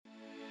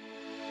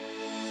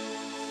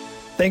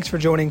Thanks for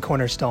joining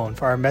Cornerstone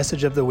for our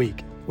message of the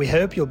week. We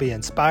hope you'll be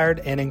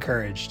inspired and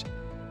encouraged.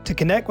 To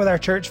connect with our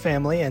church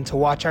family and to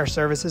watch our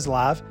services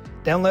live,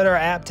 download our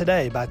app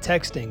today by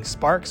texting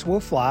Sparks Will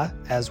Fly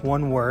as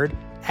one word,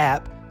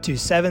 app, to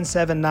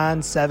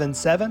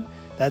 77977.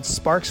 That's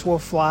Sparks Will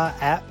Fly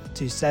app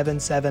to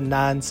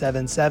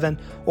 77977,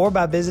 or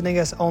by visiting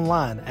us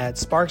online at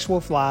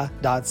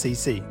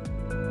sparkswillfly.cc.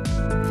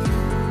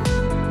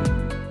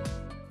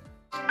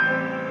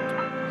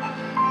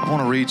 I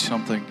want to read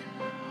something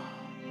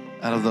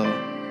out of the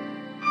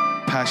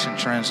Passion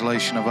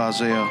Translation of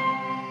Isaiah.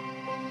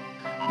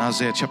 In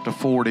Isaiah chapter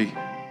 40.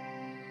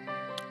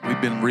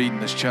 We've been reading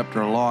this chapter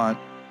a lot,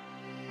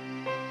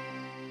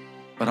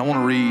 but I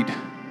want to read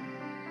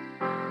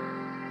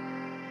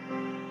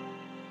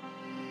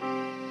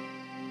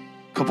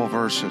a couple of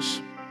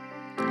verses.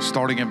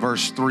 Starting in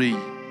verse 3,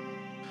 it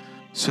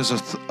says, a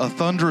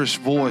thunderous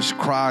voice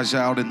cries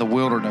out in the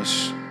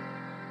wilderness,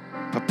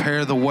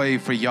 prepare the way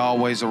for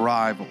Yahweh's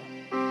arrival,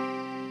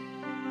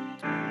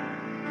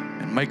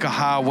 and make a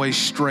highway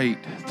straight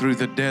through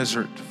the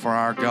desert for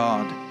our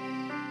God.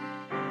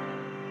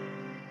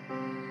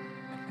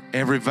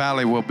 Every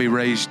valley will be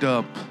raised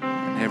up,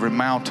 and every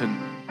mountain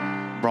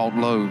brought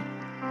low.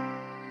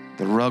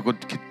 The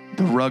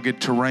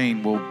rugged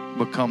terrain will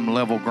become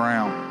level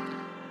ground,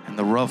 and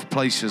the rough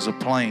places a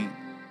plain.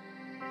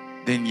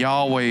 Then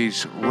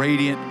Yahweh's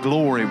radiant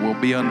glory will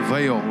be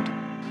unveiled,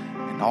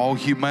 and all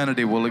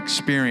humanity will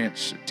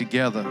experience it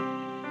together.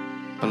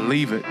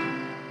 Believe it,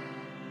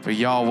 for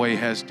Yahweh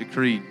has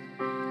decreed.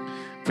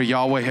 For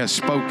Yahweh has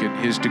spoken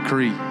his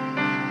decree.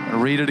 I'll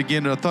read it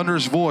again. A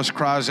thunderous voice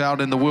cries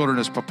out in the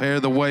wilderness, prepare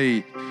the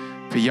way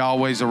for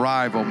Yahweh's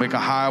arrival. Make a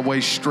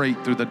highway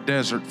straight through the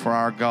desert for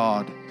our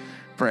God.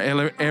 For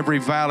every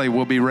valley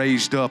will be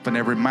raised up, and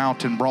every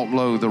mountain brought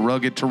low. The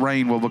rugged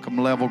terrain will become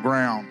level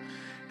ground,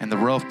 and the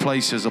rough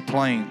places a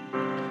plain.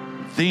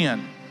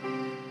 Then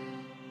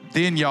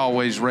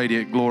Yahweh's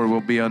radiant glory will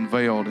be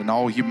unveiled, and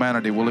all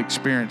humanity will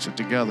experience it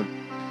together.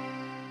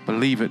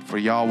 Believe it, for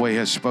Yahweh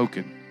has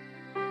spoken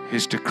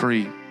his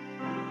decree.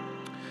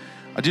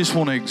 I just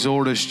want to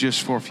exhort us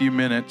just for a few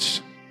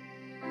minutes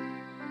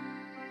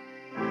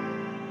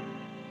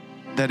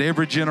that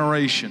every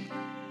generation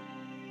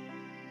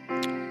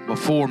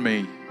before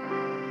me,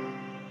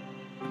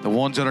 the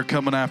ones that are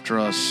coming after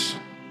us,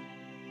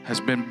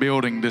 has been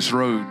building this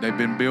road. They've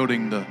been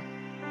building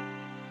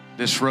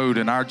this road,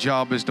 and our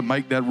job is to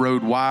make that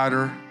road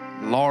wider,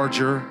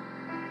 larger,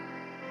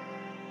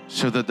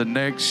 so that the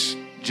next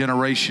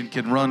generation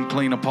can run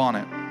clean upon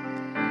it.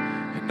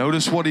 And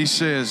notice what he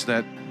says,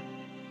 that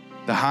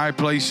the high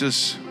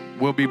places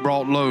will be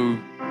brought low,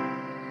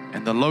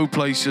 and the low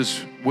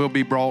places will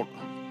be brought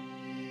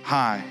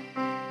high.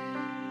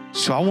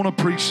 So I want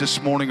to preach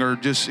this morning, or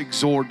just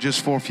exhort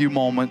just for a few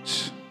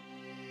moments,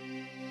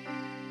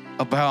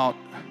 about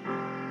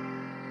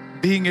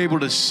being able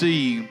to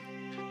see.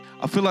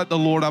 I feel like the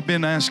Lord, I've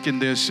been asking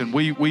this, and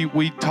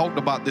we talked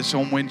about this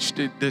on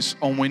Wednesday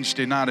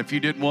night. If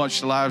you didn't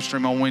watch the live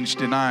stream on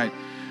Wednesday night,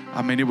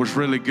 I mean, it was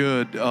really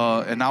good,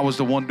 and I was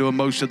the one doing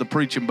most of the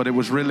preaching, but it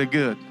was really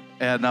good.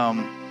 And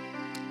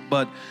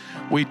but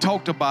we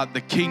talked about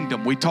the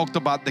kingdom. We talked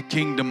about the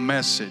kingdom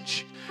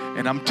message.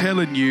 And I'm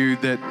telling you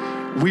that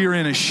we're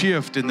in a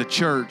shift in the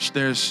church.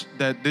 This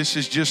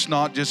has just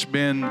not just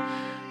been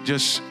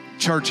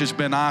church has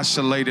been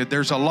isolated.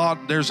 There's a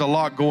lot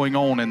going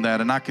on in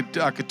that, and I could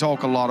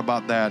talk a lot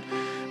about that.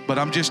 But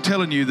I'm just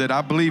telling you that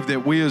I believe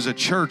that we as a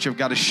church have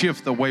got to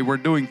shift the way we're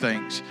doing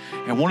things.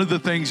 And one of the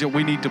things that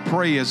we need to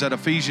pray is that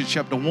Ephesians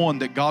chapter 1,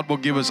 that God will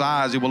give us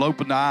eyes. He will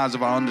open the eyes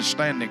of our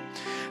understanding.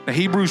 Now,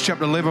 Hebrews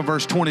chapter 11,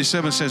 verse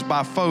 27 says,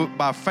 by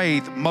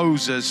faith,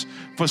 Moses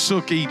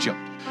forsook Egypt.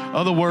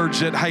 Other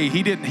words, that, hey,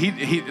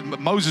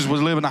 Moses was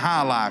living a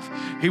high life.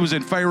 He was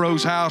in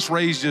Pharaoh's house,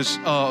 raised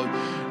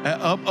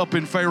up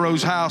in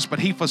Pharaoh's house, but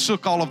he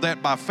forsook all of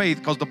that by faith,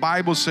 because the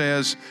Bible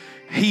says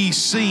he's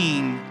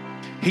seen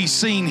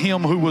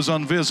him who was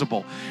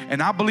invisible.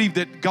 And I believe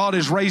that God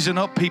is raising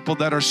up people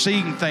that are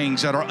seeing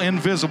things that are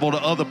invisible to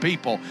other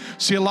people.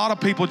 See, a lot of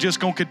people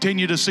just going to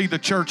continue to see the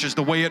churches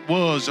the way it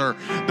was, or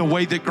the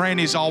way that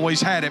Granny's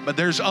always had it. But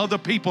there's other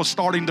people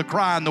starting to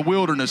cry in the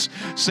wilderness,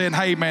 saying,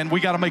 hey man,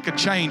 we got to make a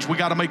change. We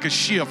got to make a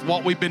shift.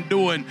 What we've been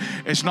doing,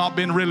 it's not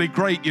been really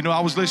great. You know, I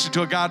was listening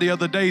to a guy the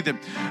other day that,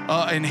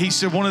 and he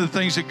said one of the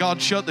things that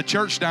God shut the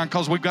church down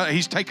because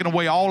he's taken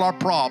away all our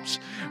props.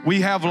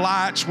 We have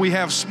lights, we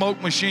have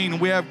smoke machine,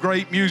 we have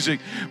great music,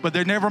 but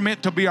they're never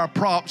meant to be our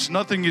props.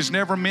 Nothing is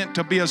never meant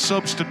to be a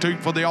substitute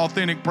for the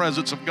authentic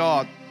presence of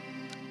God.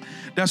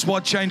 That's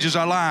what changes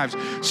our lives.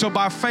 So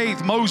by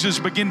faith, Moses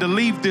began to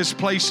leave this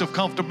place of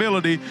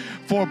comfortability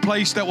for a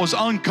place that was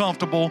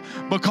uncomfortable,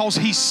 because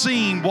he's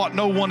seen what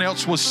no one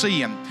else was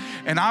seeing.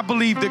 And I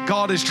believe that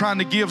God is trying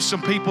to give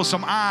some people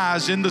some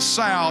eyes in the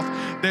South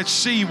that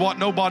see what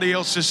nobody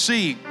else is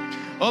seeing.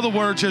 Other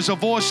words, there's a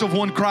voice of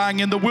one crying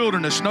in the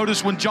wilderness.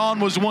 Notice when John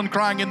was the one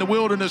crying in the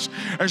wilderness,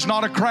 there's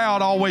not a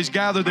crowd always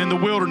gathered in the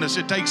wilderness.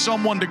 It takes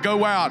someone to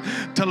go out,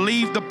 to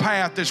leave the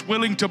path, that's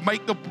willing to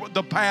make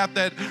the path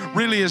that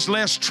really is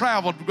less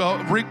traveled.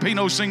 Rick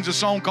Pino sings a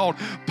song called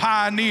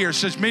Pioneer. It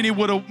says many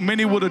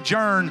would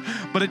adjourn,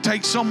 but it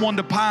takes someone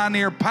to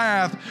pioneer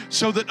path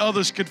so that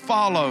others could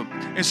follow.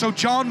 And so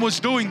John was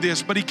doing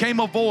this, but he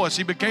became a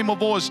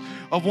voice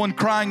of one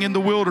crying in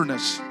the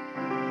wilderness.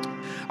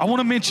 I want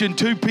to mention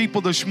two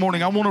people this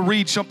morning. I want to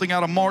read something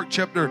out of Mark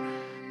chapter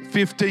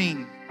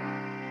 15.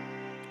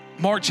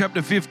 Mark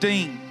chapter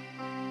 15,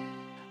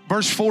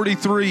 verse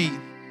 43.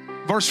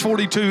 Verse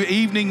 42,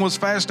 evening was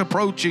fast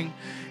approaching,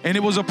 and it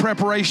was a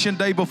preparation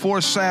day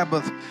before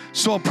Sabbath.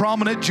 So a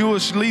prominent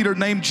Jewish leader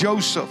named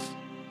Joseph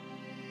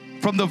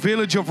from the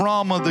village of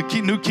Ramah,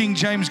 the New King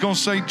James is going to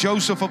say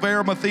Joseph of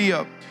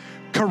Arimathea,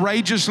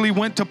 courageously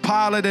went to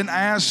Pilate and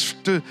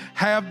asked to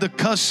have the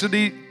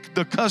custody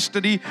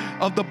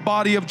of the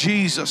body of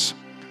Jesus.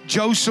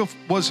 Joseph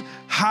was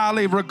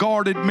highly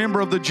regarded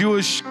member of the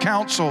Jewish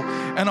council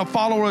and a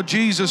follower of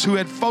Jesus who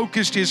had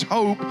focused his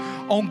hope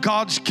on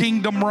God's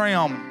kingdom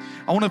realm.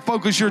 I want to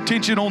focus your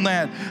attention on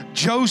that.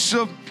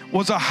 Joseph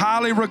was a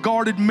highly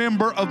regarded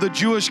member of the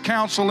Jewish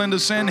council and the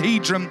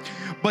Sanhedrin,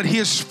 but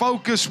his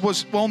focus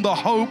was on the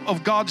hope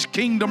of God's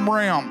kingdom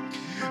realm.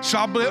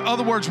 So in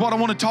other words, what I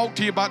want to talk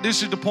to you about,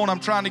 this is the point I'm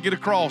trying to get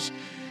across.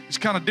 It's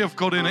kind of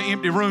difficult in an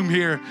empty room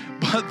here,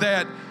 but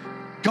that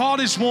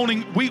God is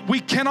wanting, we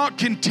cannot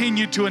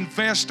continue to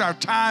invest our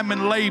time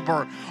and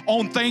labor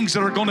on things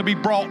that are going to be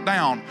brought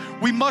down.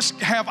 We must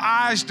have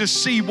eyes to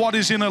see what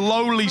is in a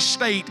lowly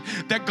state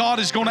that God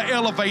is going to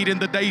elevate in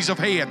the days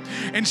ahead.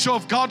 And so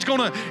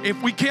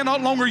if we can no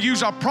longer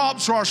use our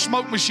props or our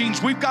smoke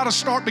machines, we've got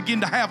to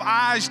begin to have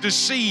eyes to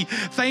see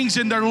things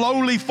in their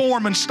lowly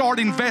form and start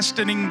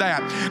investing in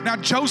that. Now,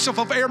 Joseph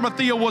of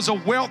Arimathea was a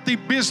wealthy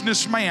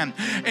businessman,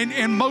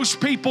 and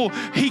most people,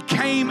 he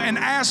came and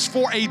asked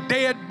for a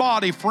dead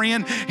body.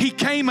 Friend, he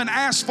came and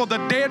asked for the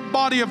dead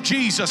body of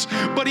Jesus,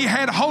 but he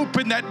had hope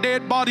in that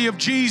dead body of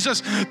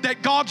Jesus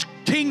that God's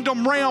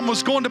kingdom realm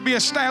was going to be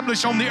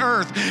established on the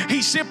earth.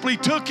 He simply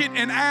took it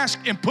and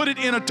asked and put it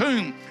in a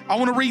tomb. I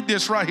want to read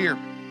this right here.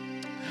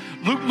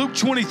 Luke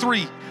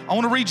 23. I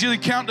want to read you the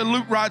account that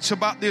Luke writes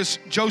about this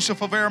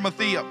Joseph of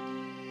Arimathea.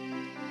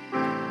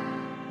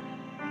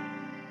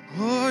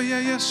 Oh, yeah,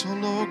 yes, oh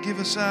Lord, give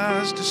us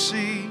eyes to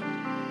see.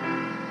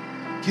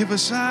 Give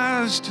us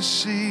eyes to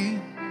see.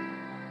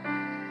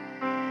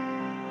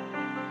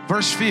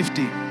 Verse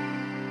 50.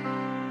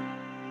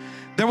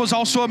 There was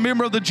also a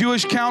member of the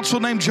Jewish council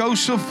named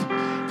Joseph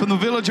from the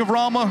village of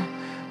Ramah,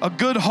 a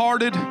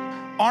good-hearted,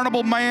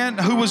 honorable man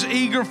who was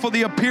eager for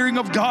the appearing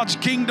of God's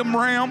kingdom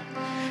realm.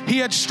 He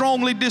had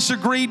strongly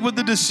disagreed with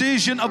the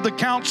decision of the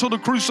council to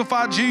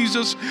crucify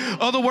Jesus.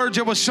 In other words,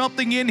 there was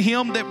something in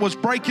him that was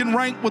breaking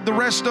rank with the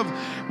rest of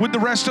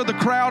the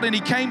crowd, and he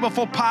came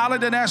before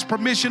Pilate and asked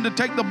permission to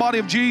take the body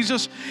of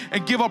Jesus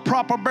and give a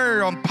proper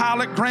burial, and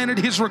Pilate granted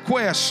his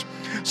request.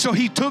 So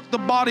he took the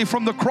body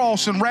from the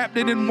cross and wrapped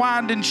it in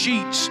winding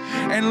sheets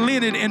and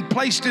linen and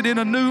placed it in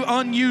a new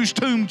unused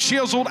tomb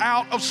chiseled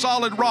out of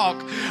solid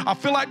rock. I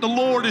feel like the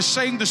Lord is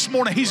saying this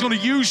morning He's going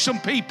to use some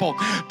people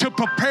to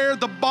prepare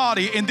the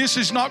body, and this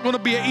is not going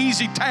to be an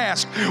easy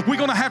task. We're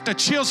going to have to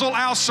chisel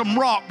out some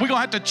rock. We're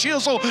going to have to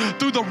chisel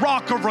through the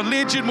rock of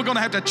religion. We're going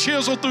to have to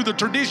chisel through the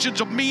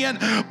traditions of men.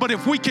 But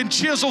if we can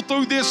chisel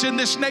through this in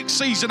this next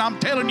season, I'm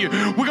telling you,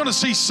 we're going to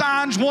see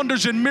signs,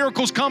 wonders, and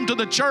miracles come to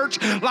the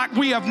church like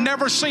we have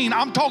never seen.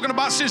 I'm talking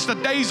about since the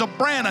days of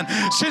Brannon,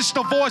 since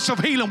the voice of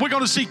healing. We're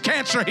going to see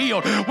cancer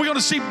healed. We're going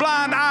to see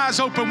blind eyes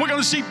open. We're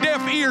going to see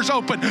deaf ears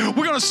open.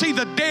 We're going to see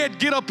the dead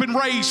get up and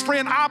raise.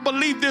 Friend, I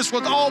believe this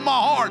with all my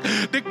heart,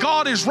 that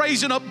God is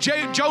raising up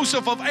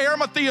Joseph of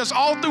Arimathea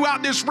all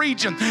throughout this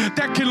region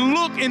that can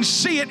look and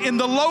see it in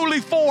the lowly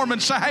form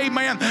and say, hey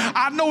man,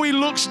 I know he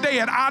looks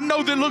dead. I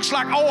know that it looks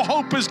like all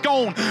hope is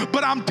gone,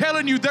 but I'm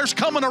telling you, there's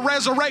coming a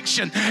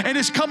resurrection, and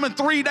it's coming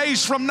 3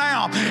 days from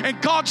now,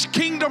 and God's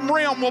kingdom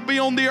realm will be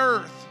on the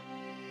earth.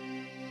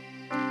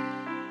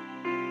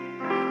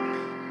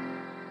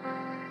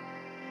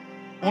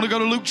 I want to go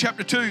to Luke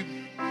chapter 2.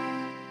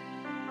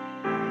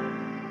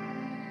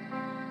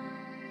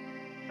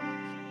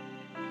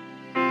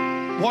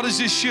 What does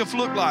this shift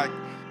look like?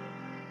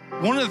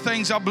 One of the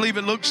things I believe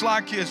it looks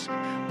like is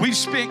we've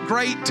spent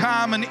great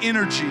time and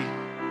energy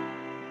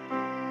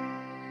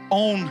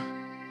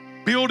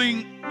on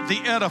building the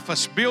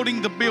edifice,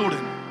 building the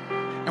building,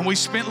 and we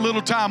spent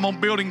little time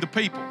on building the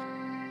people.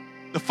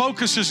 The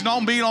focus is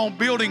not being on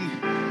building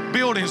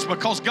buildings,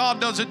 because God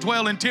doesn't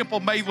dwell in temple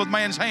made with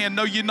man's hand.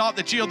 Know ye not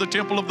that ye are the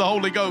temple of the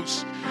Holy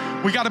Ghost?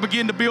 We got to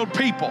begin to build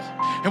people,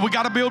 and we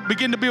got to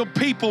begin to build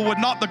people with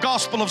not the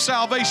gospel of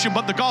salvation,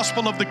 but the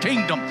gospel of the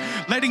kingdom,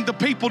 letting the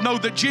people know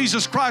that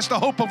Jesus Christ, the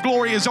hope of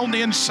glory, is on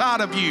the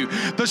inside of you.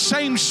 The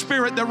same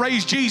Spirit that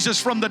raised Jesus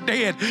from the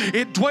dead,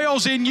 it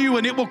dwells in you,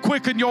 and it will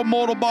quicken your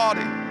mortal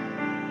body.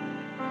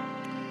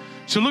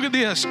 So look at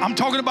this. I'm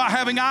talking about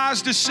having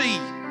eyes to see.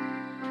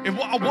 And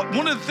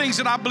one of the things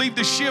that I believe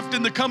the shift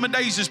in the coming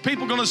days is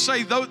people are going to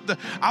say,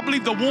 I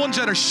believe the ones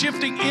that are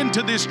shifting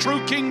into this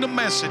true kingdom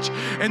message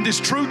and this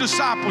true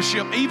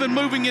discipleship, even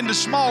moving into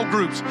small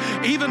groups,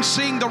 even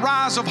seeing the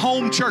rise of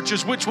home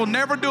churches, which will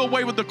never do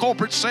away with the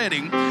corporate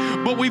setting.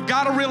 But we've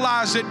got to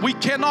realize that we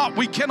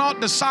cannot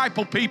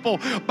disciple people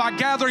by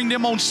gathering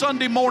them on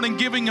Sunday morning,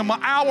 giving them an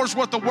hour's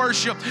worth of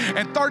worship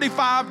and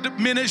 35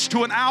 minutes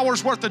to an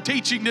hour's worth of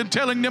teaching and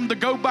telling them to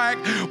go back.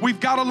 We've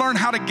got to learn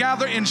how to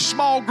gather in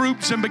small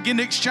groups and begin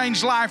to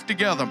exchange life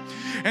together.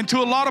 And to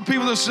a lot of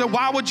people that say,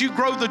 why would you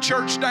grow the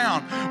church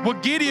down? Well,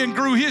 Gideon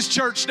grew his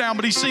church down,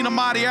 but he's seen a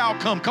mighty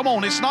outcome. Come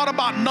on, it's not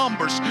about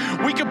numbers.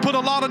 We can put a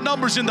lot of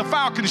numbers in the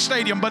Falcon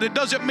Stadium, but it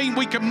doesn't mean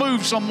we can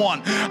move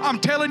someone. I'm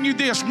telling you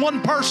this,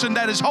 one person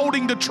that is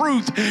holding the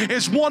truth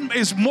is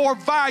more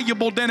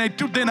valuable than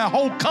a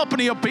whole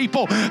company of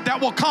people that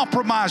will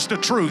compromise the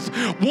truth.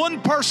 One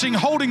person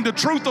holding the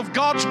truth of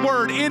God's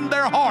word in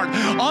their heart,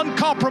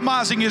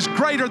 uncompromising, is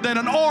greater than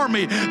an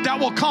army that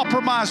will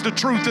compromise the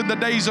truth in the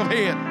days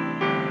ahead.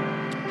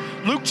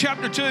 Luke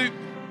chapter 2.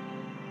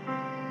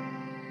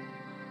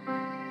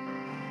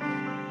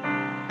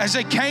 As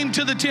they came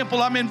to the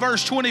temple, I'm in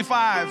verse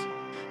 25,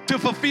 to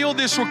fulfill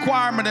this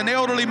requirement, an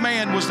elderly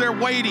man was there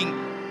waiting,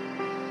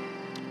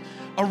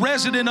 a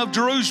resident of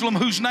Jerusalem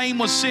whose name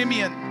was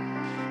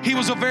Simeon. He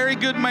was a very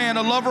good man,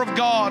 a lover of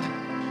God,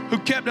 who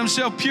kept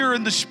himself pure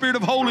in the spirit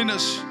of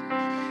holiness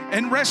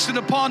and rested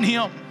upon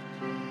him.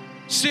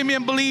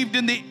 Simeon believed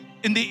in the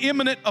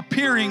imminent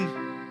appearing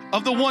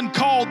of the one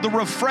called the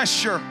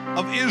Refresher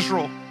of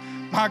Israel.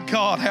 My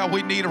God, how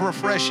we need a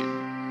refreshing.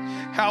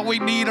 How we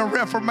need a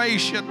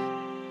reformation.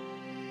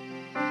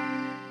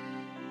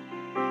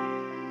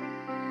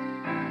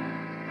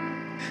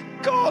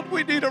 God,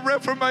 we need a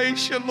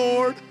reformation,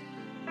 Lord.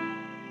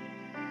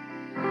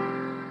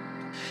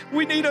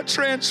 We need a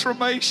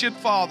transformation,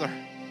 Father.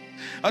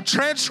 A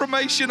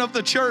transformation of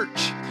the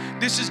church.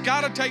 This has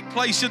got to take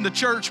place in the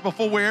church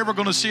before we're ever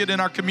going to see it in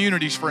our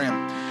communities,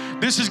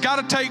 friend. This has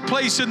got to take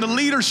place in the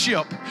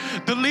leadership.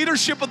 The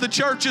leadership of the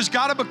church has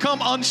got to become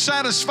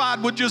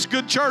unsatisfied with just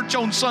good church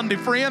on Sunday,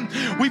 friend.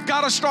 We've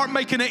got to start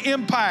making an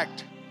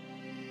impact.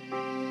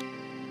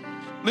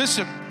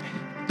 Listen,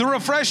 the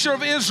Refresher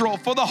of Israel,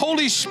 for the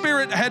Holy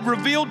Spirit had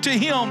revealed to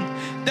him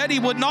that he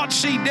would not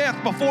see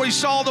death before he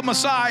saw the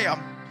Messiah,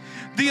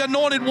 the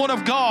anointed one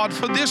of God.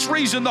 For this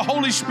reason, the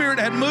Holy Spirit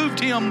had moved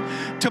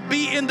him to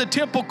be in the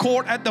temple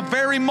court at the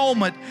very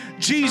moment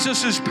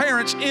Jesus'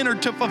 parents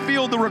entered to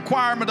fulfill the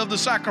requirement of the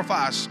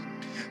sacrifice.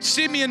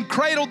 Simeon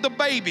cradled the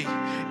baby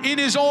in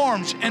his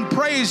arms and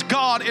praised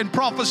God and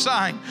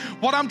prophesying.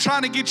 What I'm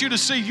trying to get you to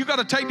see, you got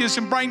to take this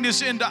and bring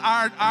this into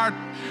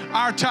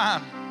our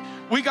time.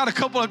 We got a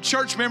couple of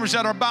church members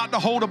that are about to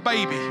hold a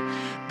baby.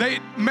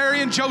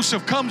 Mary and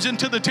Joseph comes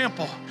into the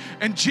temple,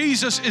 and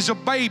Jesus is a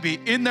baby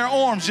in their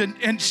arms,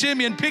 and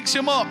Simeon picks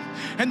him up,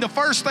 and the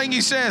first thing he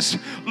says,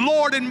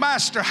 Lord and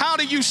Master. How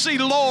do you see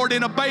Lord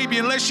in a baby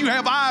unless you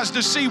have eyes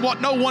to see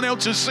what no one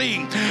else is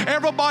seeing?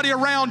 Everybody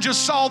around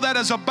just saw that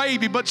as a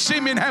baby, but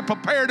Simeon had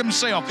prepared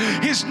himself.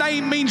 His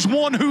name means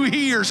one who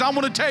hears. I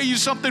want to tell you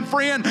something,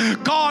 friend.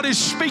 God is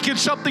speaking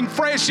something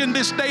fresh in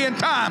this day and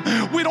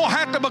time. We don't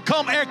have to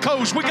become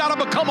echoes. We got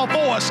to become a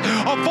voice.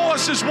 A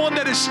voice is one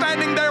that is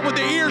standing there with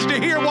the ears to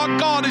hear what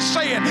God is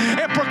saying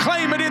and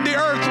proclaim it in the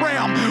earth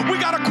realm. We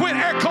got to quit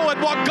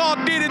echoing what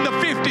God did in the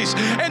 50s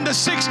and the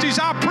 60s.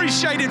 I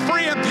appreciate it,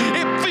 friend.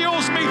 It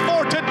fills me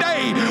for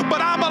today,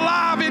 but I'm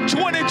alive in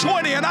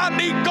 2020, and I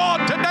need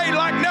God today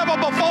like never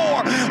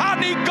before. I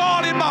need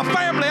God in my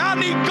family. I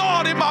need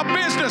God in my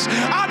business.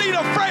 I need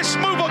a fresh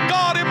move of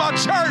God in my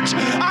church.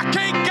 I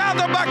can't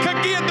gather back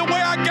again the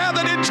way I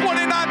gathered in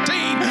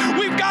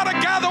 2019. We've got to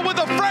gather with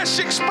a fresh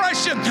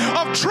expression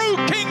of true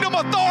kingdom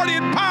authority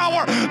and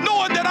power,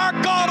 knowing that our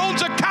God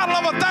owns a cattle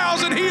of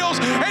 1,000 hills,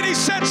 and he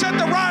sits at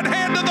the right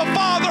hand of the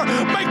Father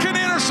making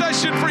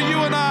intercession for you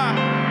and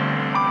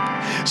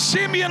I.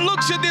 Simeon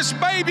looks at this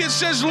baby and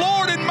says,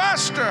 Lord and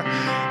Master,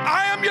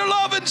 I am your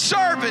loving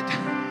servant,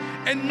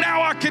 and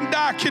now I can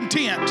die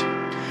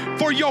content,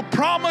 for your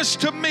promise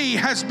to me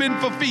has been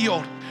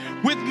fulfilled.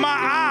 With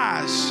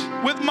my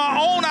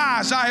own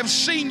eyes, I have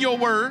seen your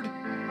word,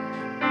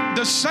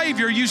 the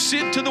Savior you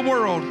sent to the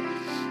world.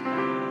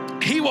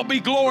 He will be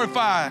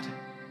glorified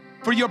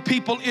for your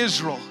people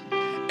Israel,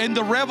 and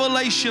the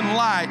revelation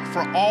light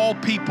for all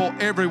people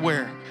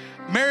everywhere.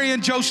 Mary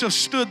and Joseph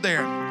stood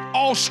there,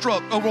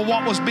 awestruck over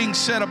what was being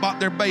said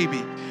about their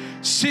baby.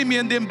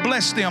 Simeon then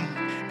blessed them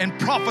and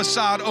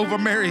prophesied over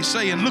Mary,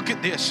 saying, look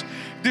at this.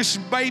 This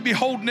baby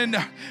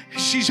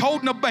she's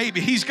holding a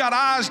baby. He's got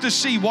eyes to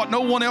see what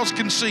no one else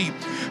can see.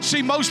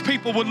 See, most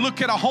people would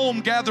look at a home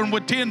gathering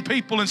with 10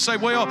 people and say,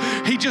 well,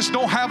 he just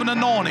don't have an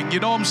anointing. You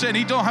know what I'm saying?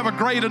 He don't have a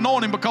great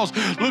anointing because,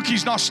 look,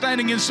 he's not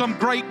standing in some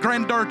great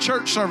grandeur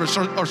church service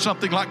or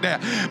something like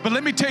that. But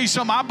let me tell you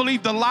something. I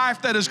believe the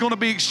life that is going to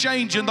be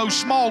exchanged in those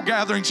small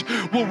gatherings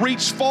will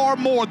reach far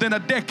more than a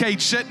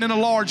decade sitting in a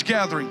large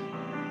gathering.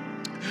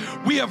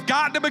 We have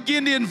got to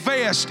begin to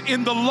invest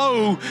in the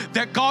low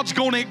that God's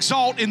going to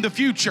exalt in the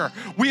future.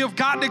 We have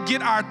got to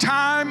get our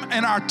time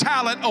and our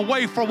talent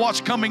away from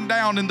what's coming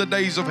down in the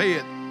days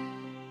ahead.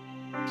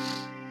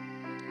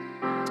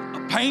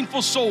 A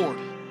painful sword.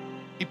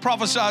 He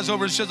prophesies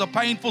over it, says, a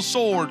painful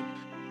sword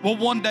will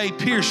one day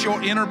pierce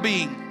your inner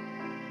being,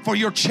 for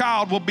your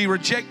child will be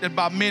rejected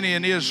by many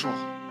in Israel.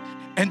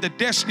 And the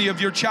destiny of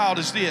your child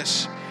is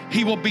this: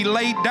 he will be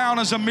laid down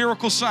as a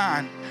miracle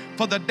sign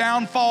for the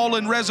downfall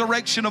and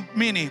resurrection of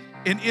many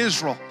in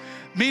Israel.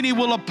 Many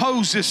will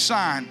oppose this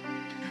sign,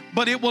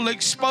 but it will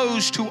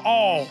expose to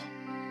all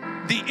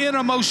the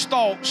innermost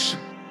thoughts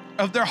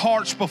of their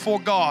hearts before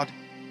God.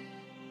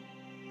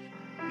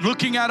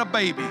 Looking at a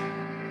baby,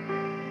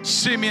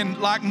 Simeon,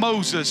 like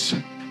Moses,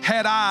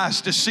 had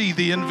eyes to see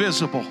the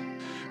invisible.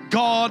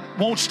 God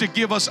wants to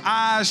give us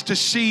eyes to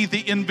see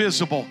the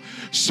invisible.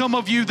 Some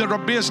of you that are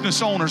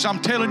business owners,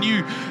 I'm telling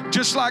you,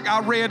 just like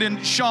I read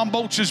in Sean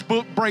Boltz's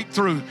book,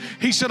 Breakthrough,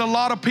 he said a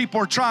lot of people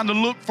are trying to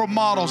look for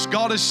models.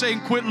 God is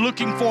saying, quit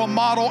looking for a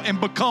model and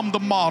become the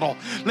model.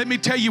 Let me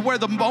tell you where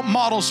the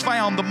model's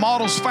found. The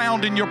model's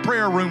found in your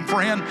prayer room,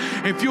 friend.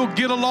 If you'll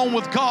get along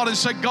with God and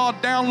say,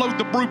 God, download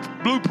the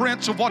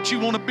blueprints of what you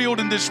want to build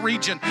in this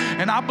region.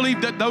 And I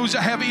believe that those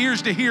that have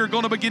ears to hear are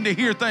going to begin to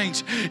hear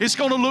things. It's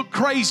going to look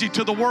crazy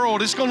to the world.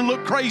 It's going to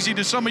look crazy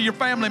to some of your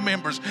family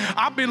members.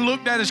 I've been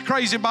looked at as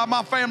crazy by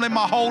my family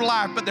my whole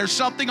life, but there's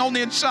something on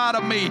the inside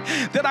of me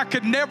that I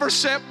could never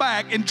sit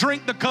back and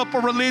drink the cup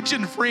of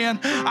religion,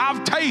 friend.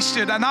 I've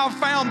tasted and I've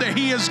found that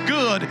He is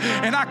good,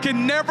 and I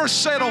can never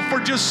settle for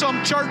just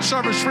some church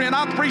service, friend.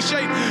 I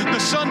appreciate the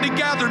Sunday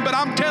gathering, but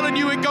I'm telling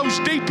you, it goes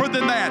deeper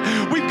than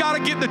that. We've got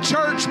to get the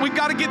church. We've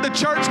got to get the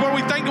church where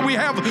we think that we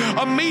have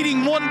a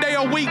meeting one day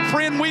a week,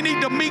 friend. We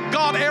need to meet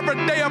God every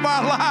day of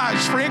our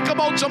lives, friend.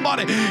 Come on,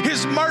 somebody.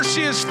 His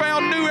mercy is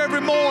found new every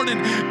morning.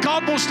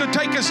 God wants to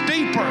take us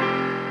deeper.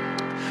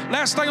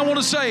 Last thing I want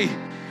to say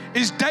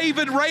is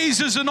David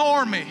raises an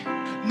army,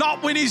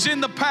 not when he's in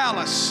the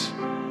palace.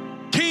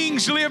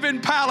 Kings live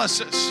in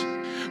palaces.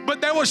 But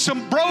there were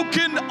some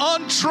broken,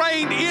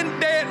 untrained,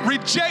 in-debt,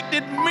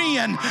 rejected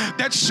men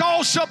that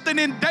saw something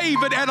in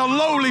David at a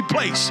lowly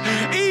place.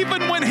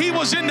 Even when he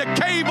was in the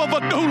cave of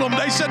Adullam,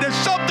 they said, there's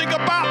something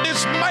about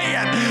this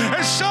man.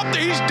 There's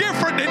something, he's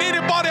different than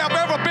anybody I've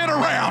ever been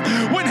around.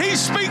 When he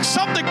speaks,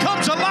 something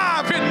comes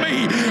alive in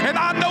me. And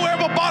I know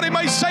everybody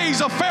may say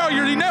he's a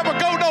failure, he never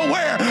go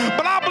nowhere.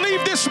 But I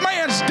believe this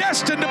man's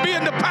destined to be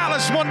in the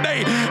palace one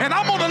day. And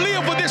I'm going to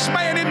live with this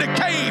man in the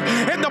cave.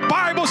 And the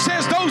Bible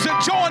says those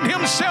that joined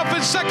himself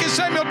in 2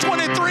 Samuel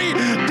 23,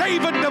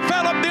 David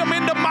developed them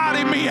into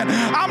mighty men.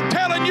 I'm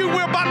telling you,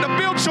 we're about to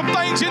build some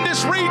things in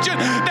this region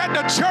that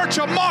the church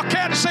will mock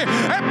at and say,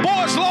 that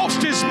boy's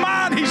lost his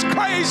mind, he's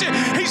crazy,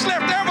 he's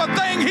left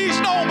everything he's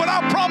known. But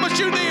I promise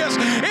you this,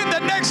 in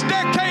the next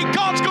decade,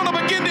 God's going to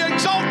begin to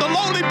exalt the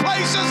lowly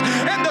places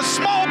and the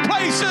small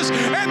places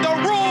and the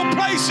rural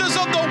places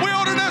of the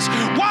wilderness.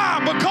 Why?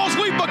 Because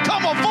we've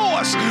become a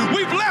voice.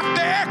 We've left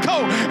the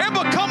echo and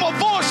become a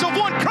voice of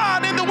one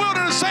crying in the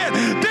wilderness saying,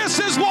 this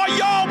is what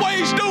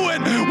Yahweh's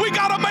doing. We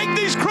got to make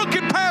these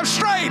crooked paths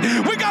straight.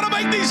 We got to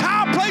make these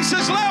high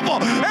places level.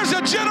 There's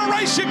a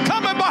generation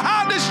coming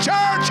behind this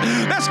church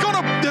that's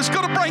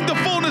going to bring the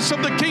fullness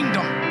of the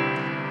kingdom.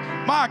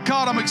 My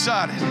God, I'm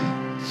excited.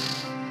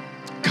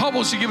 God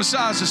wants to give us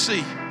eyes to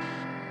see.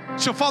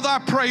 So, Father, I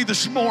pray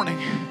this morning,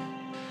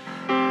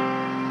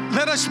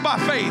 let us by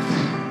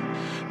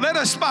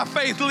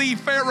faith leave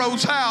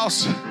Pharaoh's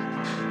house.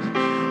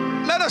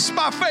 Let us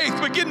by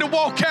faith begin to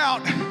walk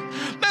out.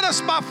 Let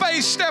us by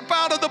faith step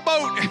out of the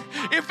boat.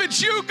 If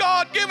it's you,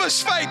 God, give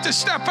us faith to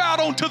step out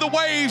onto the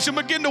waves and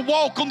begin to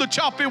walk on the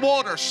choppy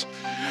waters.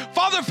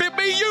 Father, if it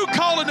be you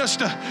calling us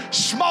to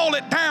small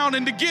it down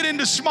and to get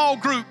into small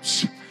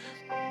groups,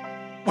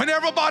 when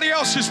everybody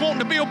else is wanting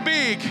to build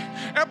big,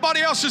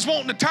 everybody else is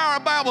wanting the Tower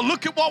of Babel.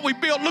 Look at what we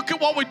built. Look at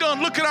what we've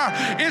done. Look at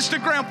our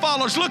Instagram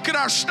followers. Look at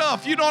our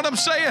stuff. You know what I'm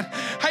saying?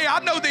 Hey, I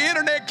know the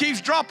internet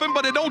keeps dropping,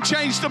 but it don't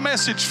change the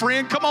message,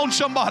 friend. Come on,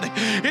 somebody.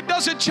 It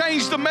doesn't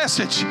change the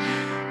message.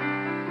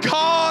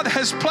 God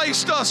has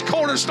placed us,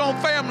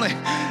 Cornerstone family,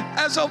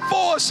 as a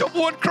voice of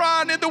one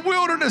crying in the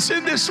wilderness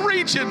in this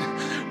region.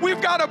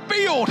 We've got to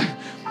build.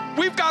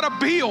 We've got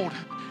to build.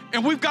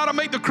 And we've got to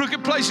make the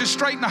crooked places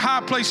straight and the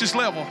high places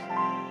level.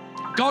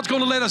 God's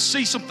going to let us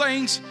see some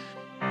things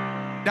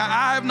that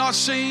eye have not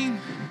seen,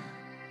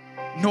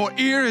 nor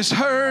ear has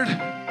heard,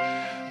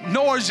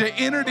 nor has it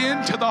entered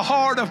into the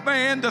heart of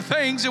man the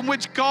things in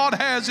which God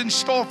has in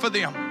store for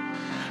them.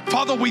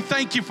 Father, we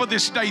thank you for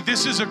this day.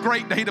 This is a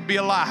great day to be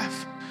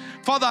alive.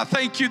 Father, I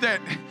thank you that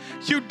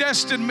you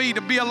destined me to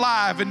be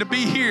alive and to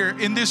be here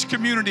in this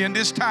community, in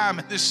this time,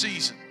 in this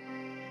season.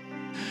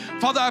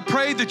 Father, I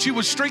pray that you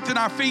would strengthen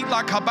our feet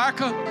like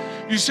Habakkuk.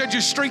 You said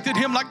you strengthened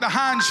him like the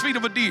hinds feet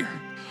of a deer.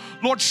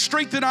 Lord,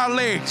 strengthen our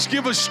legs.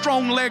 Give us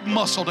strong leg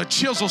muscle to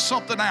chisel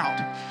something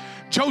out.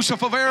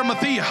 Joseph of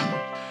Arimathea,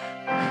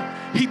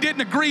 He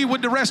didn't agree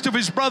with the rest of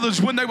his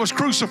brothers when they was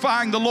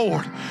crucifying the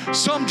Lord.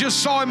 Some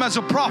just saw him as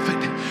a prophet.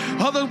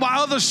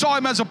 Others saw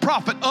him as a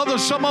prophet.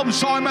 Some of them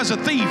saw him as a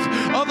thief.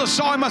 Others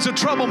saw him as a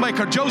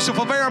troublemaker. Joseph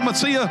of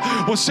Arimathea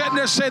was sitting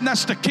there saying,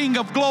 that's the King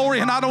of glory,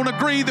 and I don't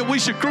agree that we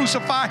should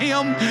crucify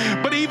him.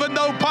 But even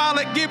though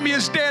Pilate give me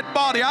his dead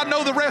body, I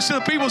know the rest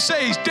of the people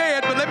say he's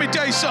dead, but let me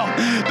tell you something.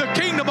 The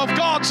kingdom of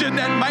God's in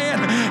that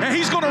man, and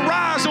he's going to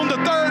rise on the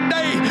third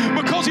day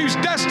because he's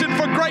destined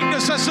for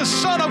greatness. That's the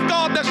Son of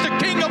God. That's the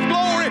King of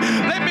glory.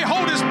 Let me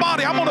hold his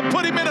body. I'm going to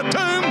put him in a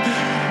tomb.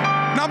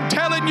 And I'm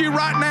telling you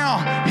right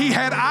now, he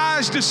had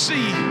eyes to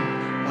see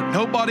what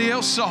nobody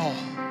else saw.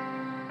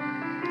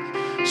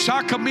 So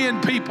I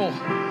commend people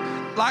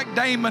like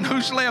Damon,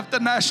 who's left the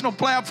national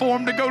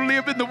platform to go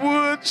live in the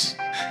woods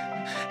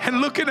and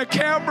look in a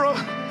camera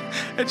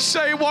and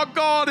say what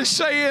God is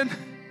saying.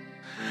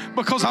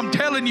 Because I'm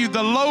telling you,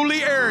 the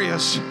lowly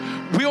areas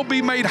will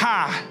be made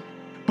high,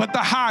 but the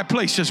high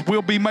places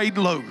will be made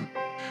low.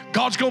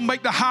 God's going to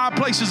make the high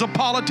places of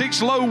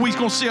politics low. We're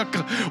going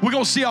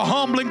to see a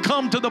humbling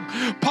come to the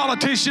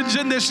politicians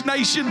in this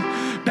nation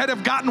that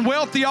have gotten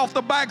wealthy off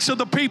the backs of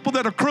the people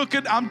that are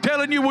crooked. I'm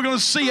telling you, we're going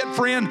to see it,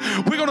 friend.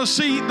 We're going to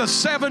see the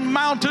 7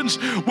 mountains.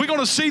 We're going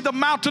to see the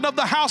mountain of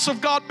the house of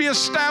God be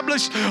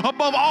established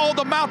above all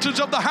the mountains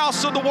of the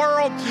house of the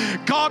world.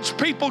 God's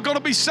people are going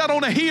to be set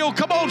on a hill.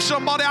 Come on,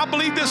 somebody. I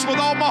believe this with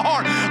all my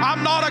heart.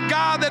 I'm not a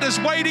guy that is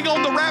waiting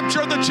on the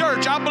rapture of the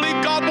church. I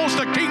believe God wants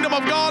the kingdom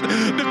of God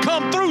to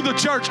come through the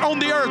church on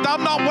the earth.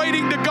 I'm not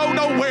waiting to go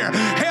nowhere.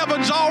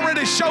 Heaven's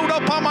already showed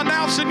up. I'm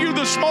announcing you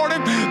this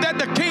morning that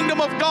the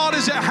kingdom of God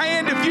is at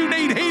hand. If you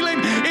need healing,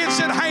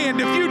 it's at hand.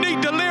 If you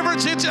need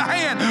deliverance, it's at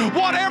hand.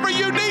 Whatever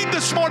you need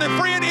this morning,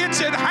 friend, it's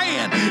at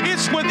hand.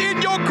 It's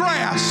within your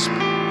grasp.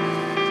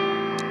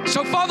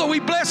 So, Father, we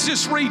bless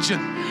this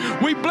region.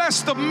 We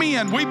bless the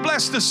men. We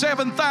bless the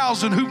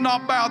 7,000 who've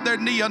not bowed their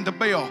knee unto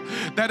Baal.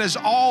 That is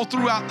all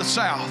throughout the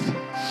South.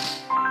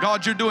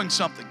 God, you're doing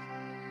something.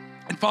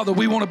 And Father,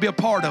 we want to be a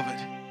part of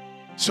it.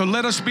 So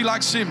let us be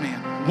like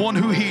Simeon, one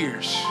who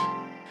hears,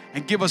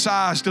 and give us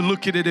eyes to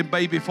look at it in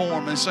baby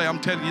form and say,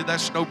 I'm telling you,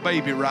 that's no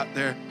baby right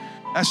there.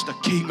 That's the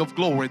King of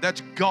glory.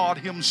 That's God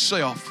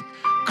himself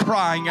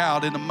crying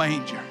out in the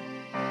manger.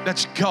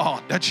 That's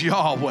God. That's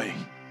Yahweh.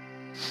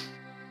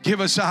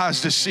 Give us eyes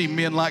to see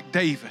men like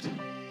David,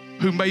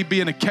 who may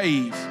be in a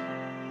cave,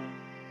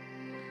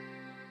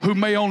 who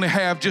may only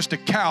have just a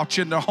couch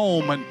in their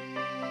home and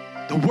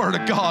the Word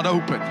of God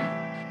open.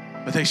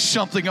 But there's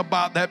something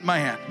about that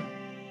man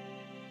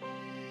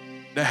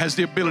that has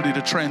the ability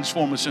to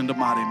transform us into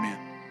mighty men.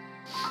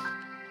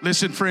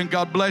 Listen, friend,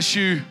 God bless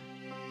you.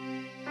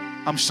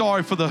 I'm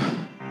sorry for the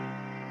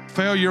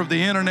failure of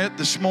the internet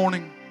this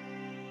morning.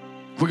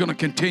 We're going to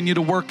continue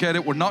to work at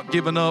it. We're not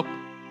giving up.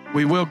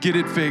 We will get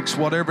it fixed,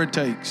 whatever it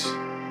takes.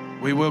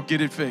 We will get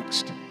it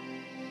fixed.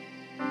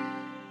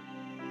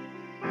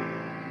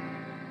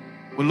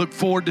 We look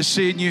forward to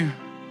seeing you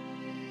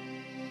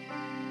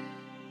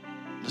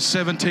the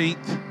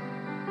 17th,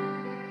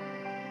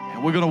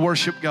 and we're going to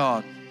worship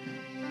God.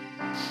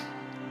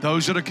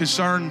 Those that are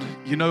concerned,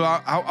 you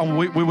know,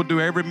 we will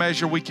do every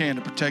measure we can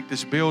to protect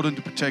this building,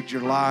 to protect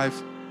your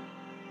life.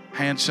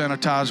 Hand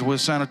sanitizer, we'll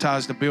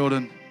sanitize the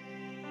building.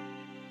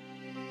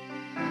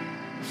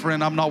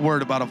 Friend, I'm not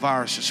worried about a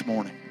virus this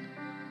morning.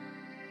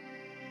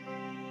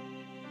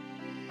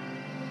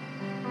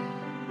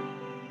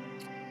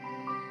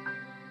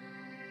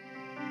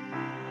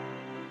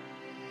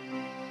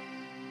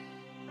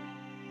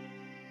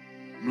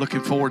 I'm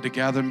looking forward to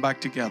gathering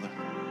back together.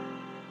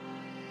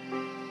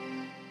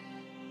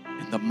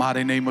 In the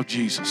mighty name of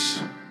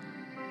Jesus.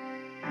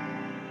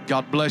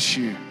 God bless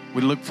you.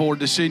 We look forward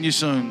to seeing you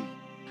soon.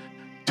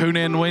 Tune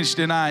in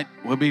Wednesday night.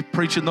 We'll be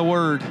preaching the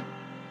word.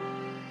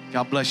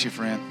 God bless you,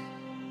 friend.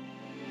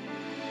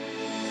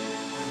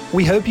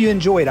 We hope you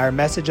enjoyed our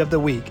message of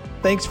the week.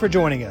 Thanks for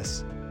joining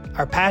us.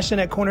 Our passion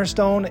at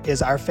Cornerstone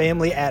is our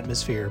family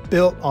atmosphere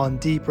built on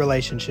deep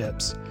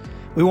relationships.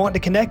 We want to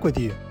connect with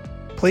you.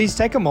 Please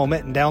take a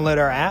moment and download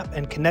our app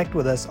and connect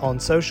with us on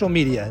social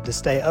media to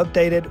stay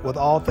updated with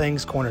all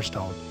things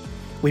Cornerstone.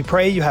 We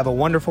pray you have a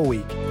wonderful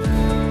week.